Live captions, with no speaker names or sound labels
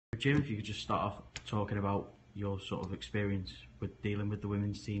Jim, if you could just start off talking about your sort of experience with dealing with the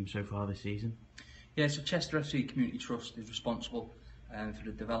women's team so far this season. Yeah, so Chester FC Community Trust is responsible for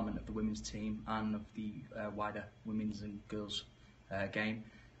the development of the women's team and of the wider women's and girls game.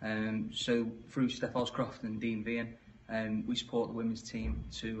 So through Steph Oscroft and Dean Vian, we support the women's team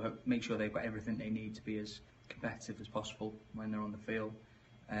to make sure they've got everything they need to be as competitive as possible when they're on the field.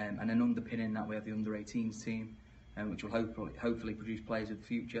 And then underpinning that we have the under-18s team, which will hopefully produce players of the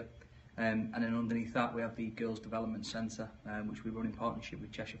future. And then underneath that we have the Girls Development Centre, which we run in partnership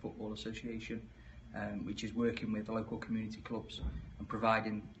with Cheshire Football Association, which is working with the local community clubs and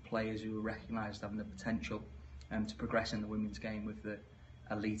providing players who are recognised as having the potential to progress in the women's game with the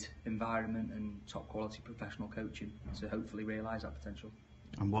elite environment and top quality professional coaching to hopefully realise that potential.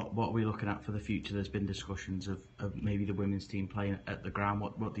 And what are we looking at for the future? There's been discussions of maybe the women's team playing at the ground.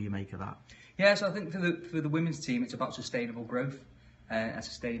 What do you make of that? Yeah, so I think for the women's team it's about sustainable growth and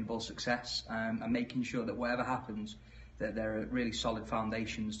sustainable success, and making sure that whatever happens that there are really solid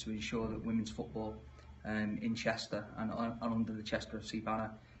foundations to ensure that women's football in Chester and under the Chester FC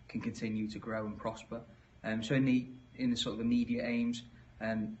banner can continue to grow and prosper. So in the sort of immediate aims,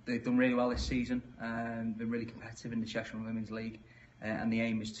 they've done really well this season, been really competitive in the Cheshire Women's League, and the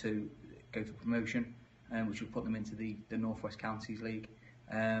aim is to go for promotion, which will put them into the North West Counties League.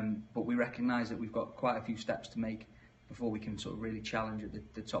 But we recognise that we've got quite a few steps to make before we can sort of really challenge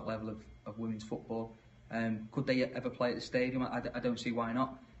at the top level of women's football. Could they ever play at the stadium? I don't see why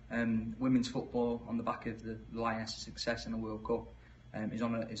not. Women's football, on the back of the Lionesses' success in the World Cup, is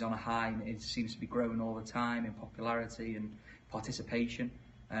on a high, and it seems to be growing all the time in popularity and participation.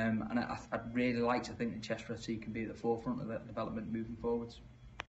 And I'd really like to think that Chester FC can be at the forefront of that development moving forwards.